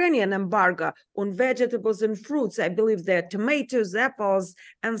potential Ukrainian embargo on vegetables and fruits. I believe they're tomatoes, apples,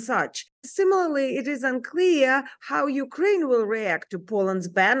 and such. Similarly, it is unclear how Ukraine will react to Poland's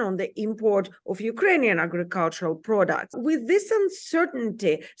ban on the import of Ukrainian agricultural products. With this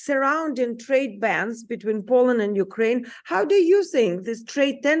uncertainty surrounding trade bans between Poland and Ukraine, how do you think these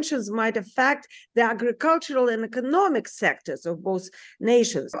trade tensions might affect the agricultural and economic sectors of both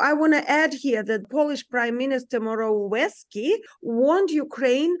nations? I want to add here that Polish Prime Minister Morawiecki warned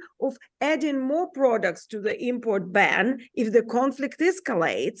Ukraine of adding more products to the import ban if the conflict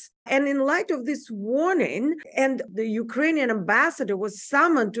escalates. And in light of this warning, and the Ukrainian ambassador was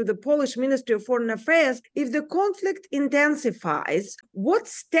summoned to the Polish Ministry of Foreign Affairs, if the conflict intensifies, what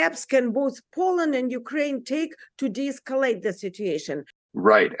steps can both Poland and Ukraine take to de-escalate the situation?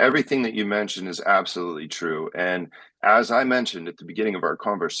 Right. Everything that you mentioned is absolutely true. And as I mentioned at the beginning of our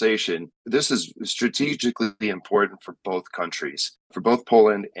conversation, this is strategically important for both countries, for both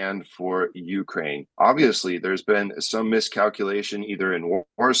Poland and for Ukraine. Obviously, there's been some miscalculation either in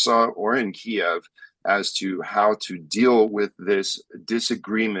Warsaw or in Kiev as to how to deal with this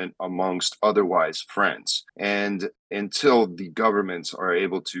disagreement amongst otherwise friends. And until the governments are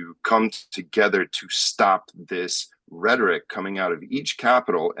able to come together to stop this rhetoric coming out of each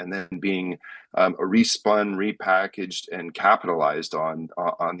capital and then being respun, repackaged, and capitalized on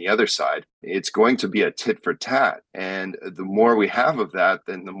the other side, it's going to be a tit for tat. And the more we have of that,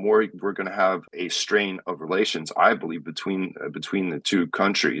 then the more we're going to have a strain of relations, I believe, between the two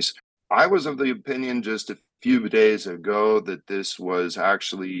countries. I was of the opinion just a few days ago that this was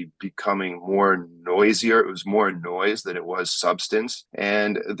actually becoming more noisier. It was more noise than it was substance.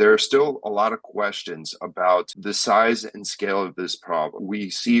 And there are still a lot of questions about the size and scale of this problem. We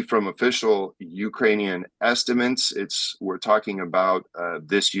see from official Ukrainian estimates, we're talking about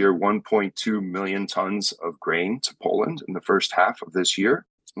this year, 1.2 million tons of grain to Poland in the first half of this year.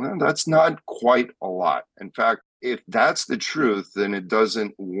 Well, that's not quite a lot. In fact, if that's the truth, then it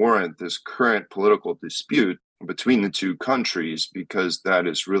doesn't warrant this current political dispute between the two countries, because that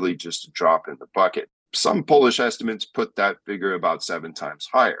is really just a drop in the bucket. Some Polish estimates put that figure about 7 times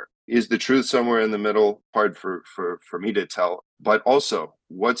higher. Is the truth somewhere in the middle? Hard for me to tell. But also,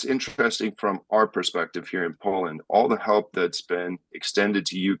 what's interesting from our perspective here in Poland, all the help that's been extended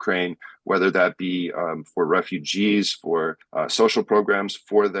to Ukraine, whether that be for refugees, for social programs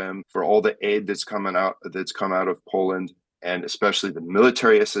for them, for all the aid that's come out of Poland, and especially the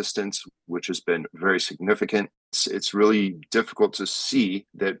military assistance, which has been very significant. It's really difficult to see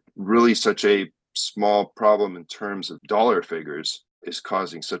that really such a small problem in terms of dollar figures is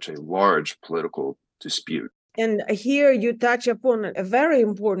causing such a large political dispute. And here you touch upon a very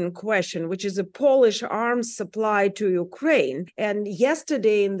important question, which is a Polish arms supply to Ukraine. And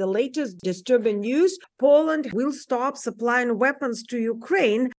yesterday, in the latest disturbing news, Poland will stop supplying weapons to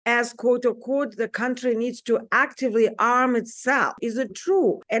Ukraine as, quote unquote, the country needs to actively arm itself. Is it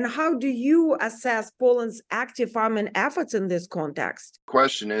true? And how do you assess Poland's active arming efforts in this context?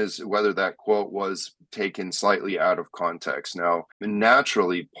 Question is whether that quote was taken slightly out of context. Now,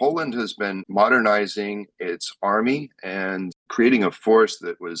 naturally, Poland has been modernizing its army and creating a force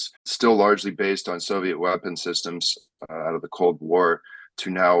that was still largely based on Soviet weapon systems out of the Cold War to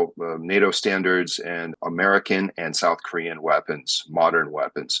now NATO standards and American and South Korean weapons, modern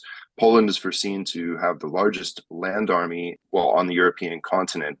weapons. Poland is foreseen to have the largest land army, on the European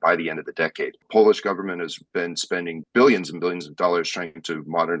continent by the end of the decade. Polish government has been spending billions and billions of dollars trying to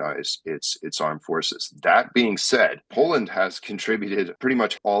modernize its armed forces. That being said, Poland has contributed pretty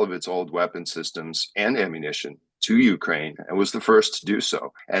much all of its old weapon systems and ammunition to Ukraine and was the first to do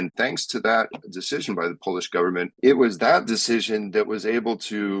so. And thanks to that decision by the Polish government, it was that decision that was able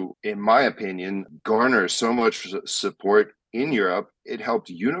to, in my opinion, garner so much support in Europe. It helped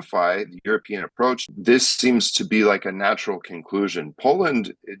unify the European approach. This seems to be like a natural conclusion.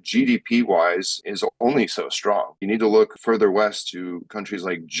 Poland, GDP-wise, is only so strong. You need to look further west to countries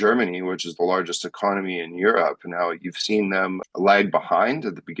like Germany, which is the largest economy in Europe. Now, you've seen them lag behind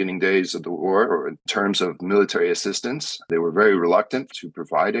at the beginning days of the war, or in terms of military assistance. They were very reluctant to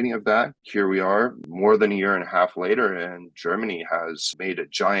provide any of that. Here we are, more than a year and a half later, and Germany has made a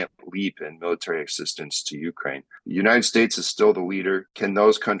giant leap in military assistance to Ukraine. The United States is still the leader. Can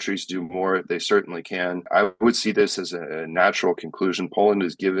those countries do more? They certainly can. I would see this as a natural conclusion. Poland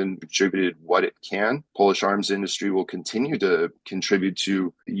has contributed what it can. Polish arms industry will continue to contribute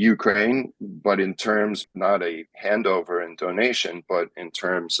to Ukraine, but in terms, not a handover and donation, but in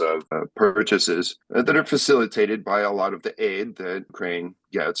terms of purchases that are facilitated by a lot of the aid that Ukraine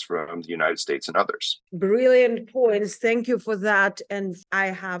gets from the United States and others. Brilliant points. Thank you for that. And I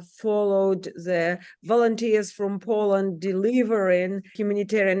have followed the volunteers from Poland delivering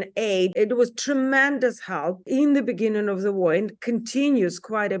humanitarian aid. It was tremendous help in the beginning of the war and continues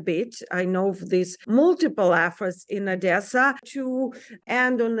quite a bit. I know of these multiple efforts in Odessa. To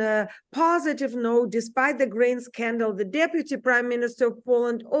end on a positive note, despite the grain scandal, the Deputy Prime Minister of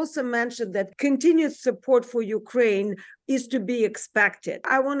Poland also mentioned that continued support for Ukraine is to be expected.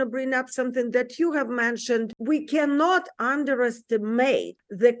 I want to bring up something that you have mentioned. We cannot underestimate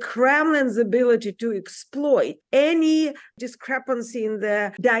the Kremlin's ability to exploit any discrepancy in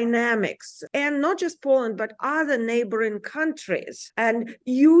the dynamics, and not just Poland, but other neighboring countries, and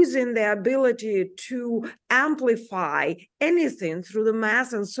using the ability to amplify anything through the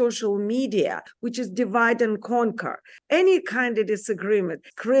mass and social media, which is divide and conquer. Any kind of disagreement,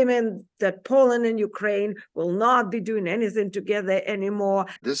 screaming that Poland and Ukraine will not be doing anything together anymore.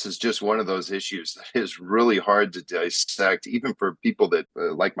 This is just one of those issues that is really hard to dissect, even for people that,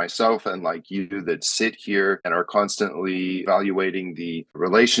 like myself and like you, that sit here and are constantly evaluating the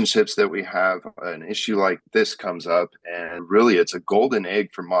relationships that we have. An issue like this comes up, and really it's a golden egg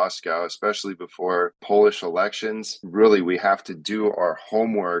for Moscow, especially before Polish elections. Really, we have to do our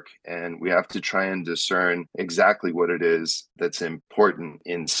homework, and we have to try and discern exactly what it is that's important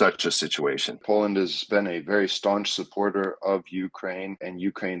in such a situation. Poland has been a very staunch supporter of Ukraine and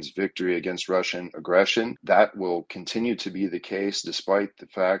Ukraine's victory against Russian aggression. That will continue to be the case despite the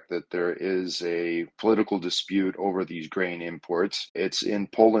fact that there is a political dispute over these grain imports. It's in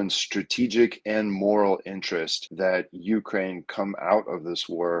Poland's strategic and moral interest that Ukraine come out of this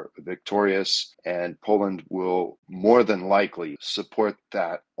war victorious, and Poland will more than likely support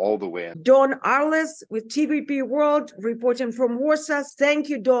that all the way. Don Arles with TVP World, reporting from Warsaw. Thank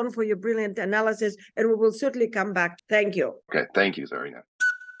you, Don, for your brilliant analysis, and we will certainly come back. Thank you. Okay, thank you, Zarina.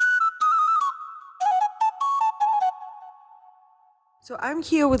 So I'm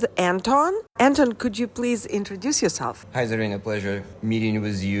here with Anton. Anton, could you please introduce yourself? Hi, Zarina. Pleasure meeting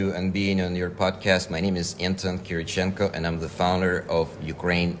with you and being on your podcast. My name is Anton Kirichenko, and I'm the founder of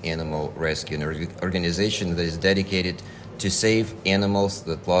Ukraine Animal Rescue, an organization that is dedicated to save animals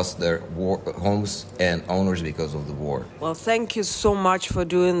that lost their homes and owners because of the war. Well, thank you so much for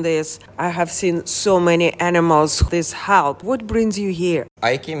doing this. I have seen so many animals. This help. What brings you here?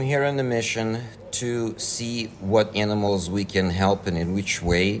 I came here on a mission to see what animals we can help and in which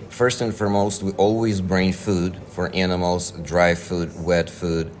way. First and foremost, we always bring food for animals, dry food, wet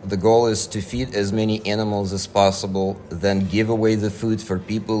food. The goal is to feed as many animals as possible, then give away the food for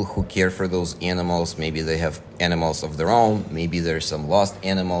people who care for those animals. Maybe they have animals of their own, maybe there's some lost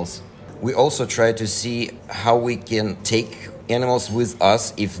animals. We also try to see how we can take animals with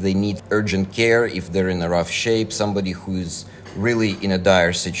us if they need urgent care, if they're in a rough shape, somebody who's really in a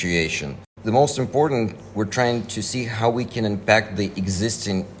dire situation. The most important, we're trying to see how we can impact the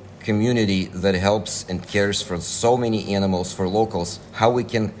existing community that helps and cares for so many animals, for locals, how we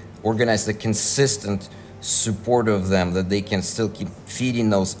can organize the consistent support of them, that they can still keep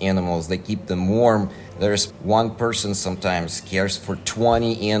feeding those animals, they keep them warm. There's one person sometimes cares for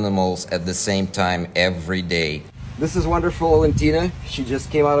 20 animals at the same time every day. This is wonderful Valentina. She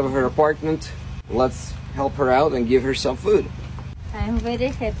just came out of her apartment. Let's help her out and give her some food. I'm very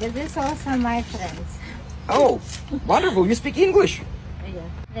happy. This is also my friends. Oh, wonderful. You speak English. Yeah.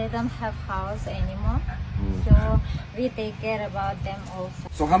 They don't have house anymore, so we take care about them also.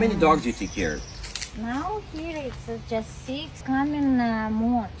 So how many dogs do you take care of? Now here it's just 6, coming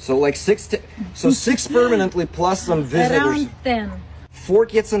more. So like 6 permanently plus some visitors. Around 10. 4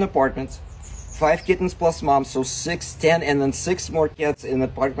 kids in apartments, 5 kittens plus mom, so 6, 10, and then 6 more cats in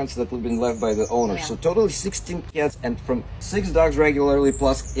apartments that have been left by the owner. Yeah. So totally 16 cats, and from 6 dogs regularly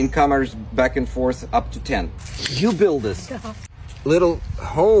plus incomers back and forth up to 10. You build this little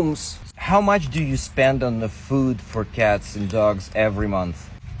homes. How much do you spend on the food for cats and dogs every month?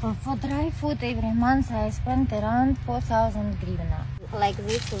 For dry food every month I spend around 4,000 grivna. Like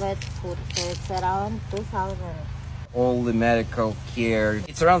this wet food, so it's around 2,000. All the medical care.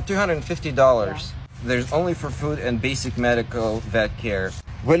 It's around $250. Yeah. There's only for food and basic medical vet care.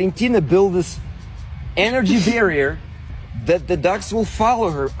 Valentina built this energy barrier that the dogs will follow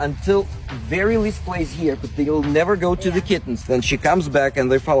her until very least place here, but they'll never go to the kittens. Then she comes back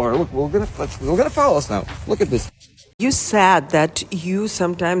and they follow her. Look, we're gonna follow us now. Look at this. You said that you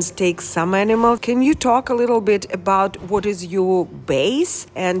sometimes take some animals. Can you talk a little bit about what is your base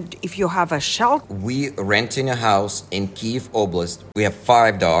and if you have a shelter? We rent in a house in Kyiv Oblast. We have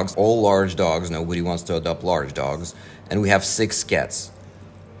 5 dogs, all large dogs. Nobody wants to adopt large dogs. And we have 6 cats.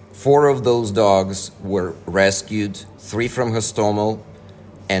 4 of those dogs were rescued, 3 from Hostomel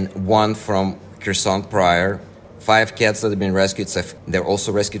and 1 from Kherson Prior. 5 cats that have been rescued, they're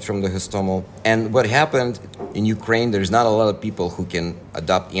also rescued from the Hostomel. And what happened in Ukraine, there's not a lot of people who can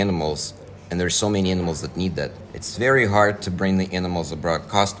adopt animals, and there's so many animals that need that. It's very hard to bring the animals abroad,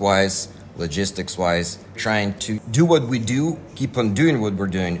 cost-wise, logistics-wise. Trying to do what we do, keep on doing what we're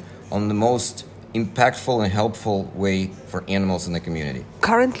doing on the most impactful and helpful way for animals in the community.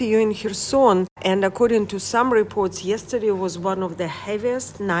 Currently you're in Kherson, and according to some reports, yesterday was one of the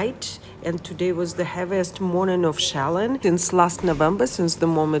heaviest night, and today was the heaviest morning of shelling since last November, since the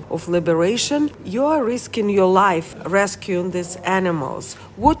moment of liberation. You are risking your life rescuing these animals.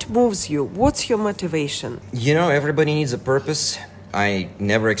 What moves you? What's your motivation? You know, everybody needs a purpose. I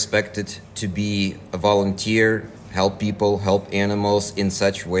never expected to be a volunteer, help people, help animals in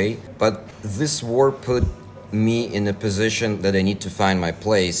such way. But this war put me in a position that I need to find my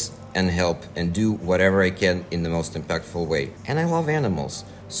place and help and do whatever I can in the most impactful way. And I love animals,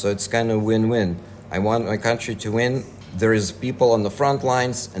 so it's kind of win-win. I want my country to win. There is people on the front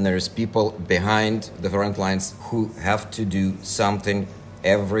lines and there is people behind the front lines who have to do something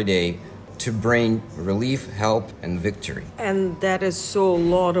every day to bring relief, help, and victory. And that is so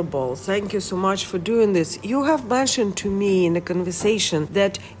laudable. Thank you so much for doing this. You have mentioned to me in a conversation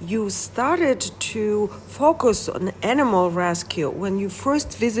that you started to focus on animal rescue when you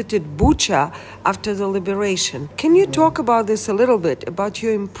first visited Bucha after the liberation. Can you talk about this a little bit, about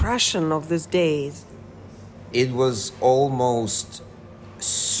your impression of these days? It was almost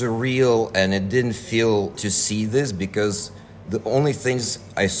surreal, and it didn't feel to see this because the only things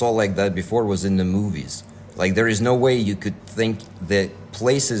I saw like that before was in the movies. Like, there is no way you could think that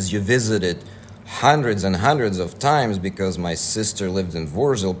places you visited hundreds and hundreds of times, because my sister lived in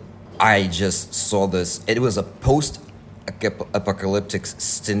Vorzel. I just saw this. It was a post-apocalyptic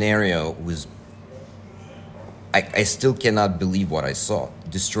scenario. I still cannot believe what I saw.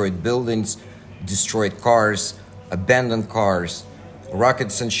 Destroyed buildings, destroyed cars, abandoned cars,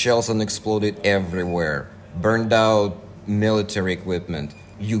 rockets and shells unexploded everywhere, burned out military equipment.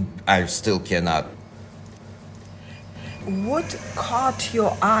 I still cannot. What caught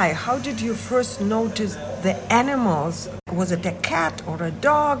your eye? How did you first notice the animals? Was it a cat or a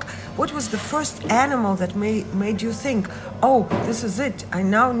dog? What was the first animal that made you think, oh, this is it, I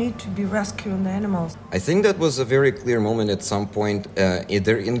now need to be rescuing the animals? I think that was a very clear moment at some point.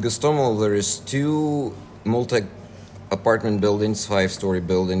 Either in Hostomel, there is 2 multi-apartment buildings, 5-story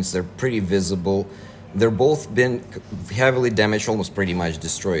buildings. They're pretty visible. They're both been heavily damaged, almost pretty much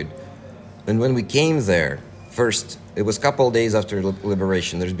destroyed. And when we came there, first, it was a couple of days after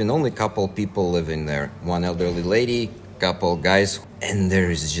liberation. There's been only a couple people living there. 1 elderly lady, couple guys, and there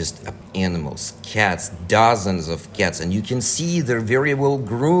is just animals, cats, dozens of cats. And you can see they're very well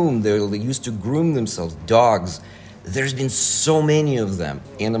groomed. They used to groom themselves. Dogs. There's been so many of them.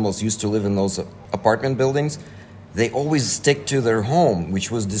 Animals used to live in those apartment buildings. They always stick to their home,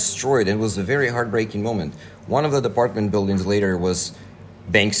 which was destroyed. It was a very heartbreaking moment. One of the apartment buildings later was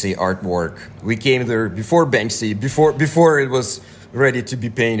Banksy artwork. We came there before Banksy, before it was ready to be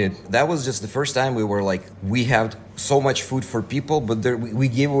painted. That was just the first time we were like, we have so much food for people, but we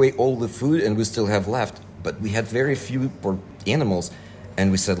gave away all the food and we still have left. But we had very few for animals.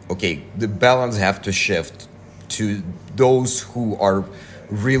 And we said, okay, the balance have to shift to those who are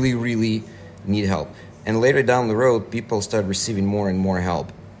really, really need help. And later down the road, people start receiving more and more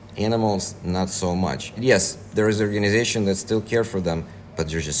help. Animals, not so much. Yes, there is an organization that still care for them, but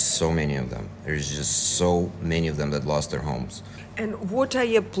there's just so many of them. There's just so many of them that lost their homes. And what are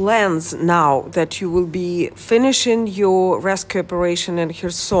your plans now that you will be finishing your rescue operation in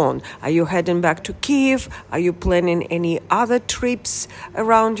Kherson? Are you heading back to Kyiv? Are you planning any other trips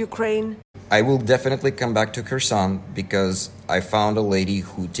around Ukraine? I will definitely come back to Kherson because I found a lady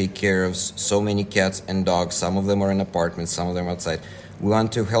who take care of so many cats and dogs. Some of them are in apartments, some of them outside. We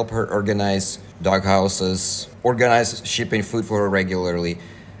want to help her organize dog houses, organize shipping food for her regularly.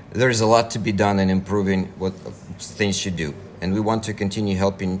 There's a lot to be done in improving what things she do. And we want to continue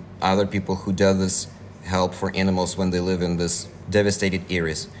helping other people who do this help for animals when they live in this devastated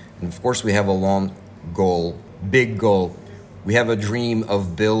areas. And of course, we have a long goal, big goal. We have a dream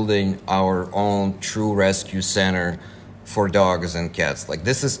of building our own true rescue center for dogs and cats. Like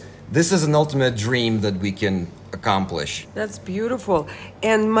this is an ultimate dream that we can accomplish. That's beautiful.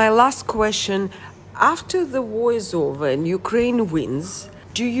 And my last question, after the war is over and Ukraine wins,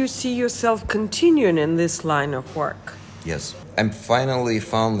 do you see yourself continuing in this line of work? Yes. I'm finally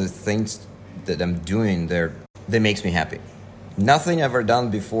found the things that I'm doing there that makes me happy. Nothing ever done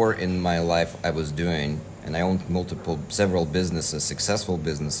before in my life I was doing, and I owned several businesses, successful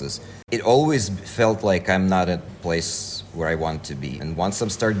businesses. It always felt like I'm not at a place where I want to be. And once I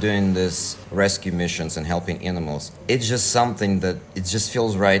start doing this rescue missions and helping animals, it's just something that it just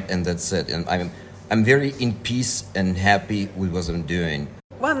feels right, and that's it. And I'm very in peace and happy with what I'm doing.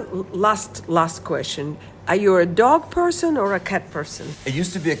 One last question. Are you a dog person or a cat person? I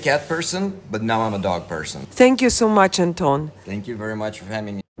used to be a cat person, but now I'm a dog person. Thank you so much, Anton. Thank you very much for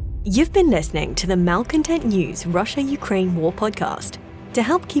having me. You've been listening to the Malcontent News Russia-Ukraine War podcast. To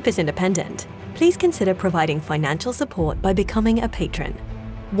help keep us independent, please consider providing financial support by becoming a patron.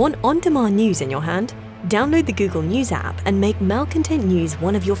 Want on-demand news in your hand? Download the Google News app and make Malcontent News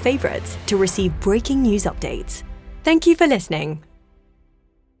one of your favorites to receive breaking news updates. Thank you for listening.